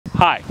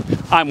Hi,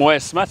 I'm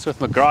Wes Smuts with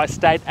McGrath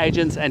Estate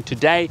Agents, and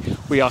today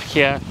we are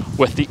here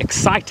with the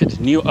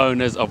excited new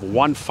owners of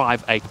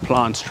 158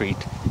 Plahn Street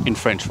in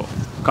Frenchville.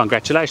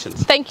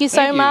 Congratulations. Thank you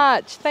so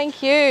much.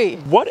 Thank you.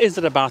 What is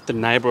it about the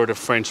neighborhood of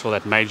Frenchville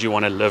that made you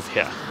want to live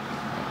here?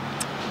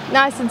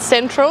 Nice and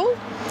central.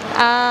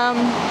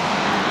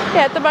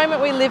 Yeah, at the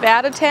moment we live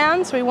out of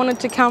town, so we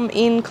wanted to come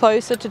in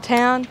closer to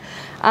town,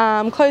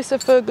 closer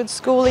for good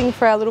schooling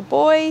for our little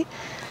boy.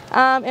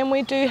 And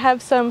we do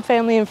have some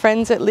family and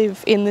friends that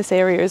live in this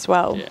area as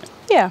well.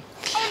 Yeah.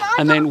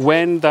 And then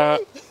when the...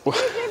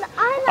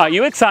 Are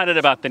you excited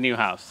about the new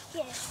house?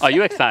 Yes. Are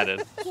you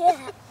excited?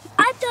 Yeah.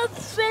 I got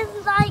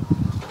friends like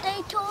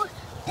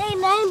they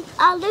named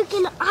Luke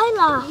and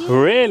Isla.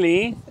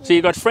 Really? So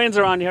you got friends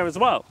around here as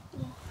well?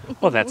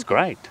 Well, that's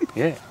great.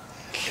 Yeah.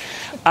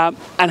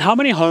 And how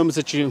many homes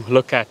did you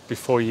look at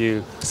before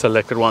you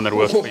selected one that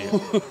worked for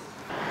you?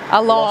 A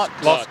lot.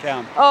 Lost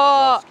count.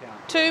 Oh,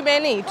 too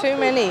many.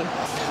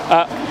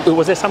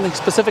 Was there something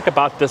specific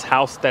about this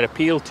house that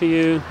appealed to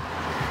you?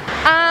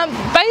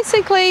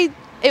 Basically,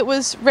 it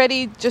was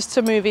ready just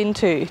to move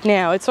into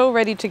now. It's all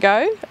ready to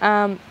go.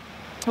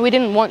 We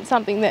didn't want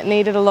something that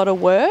needed a lot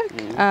of work.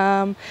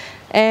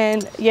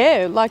 And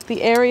yeah, like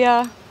the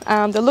area,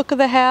 the look of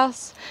the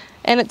house,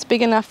 and it's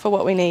big enough for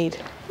what we need.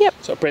 Yep.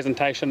 So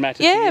presentation matters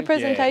to you? Yeah,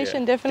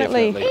 presentation,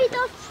 definitely.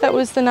 That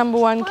was the number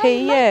one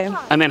key,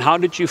 yeah. And then how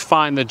did you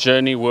find the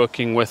journey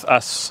working with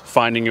us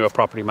finding you a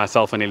property,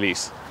 myself and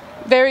Elise?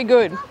 Very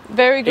good,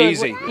 very good.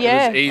 Easy.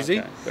 Yeah. It was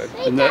easy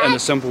in a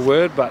simple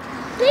word, but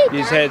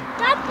you had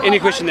any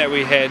question that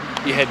we had,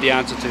 you had the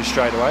answer to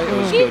straight away. It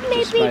was good.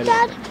 Just made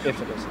it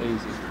effortless,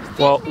 easy.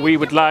 Well, we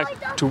would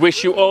like to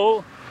wish you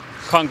all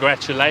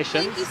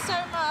congratulations. Thank you so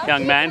much.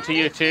 Young man, to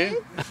you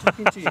too.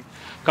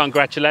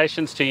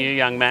 Congratulations to you,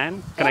 young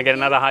man. Can I get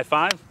another high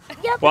five?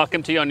 Yep.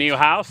 Welcome to your new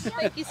house.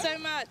 Thank you so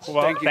much.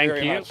 Well, Thank you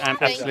very much. And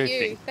Thank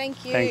absolutely. you.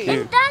 Thank you. Thank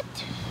you. That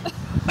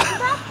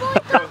boy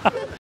got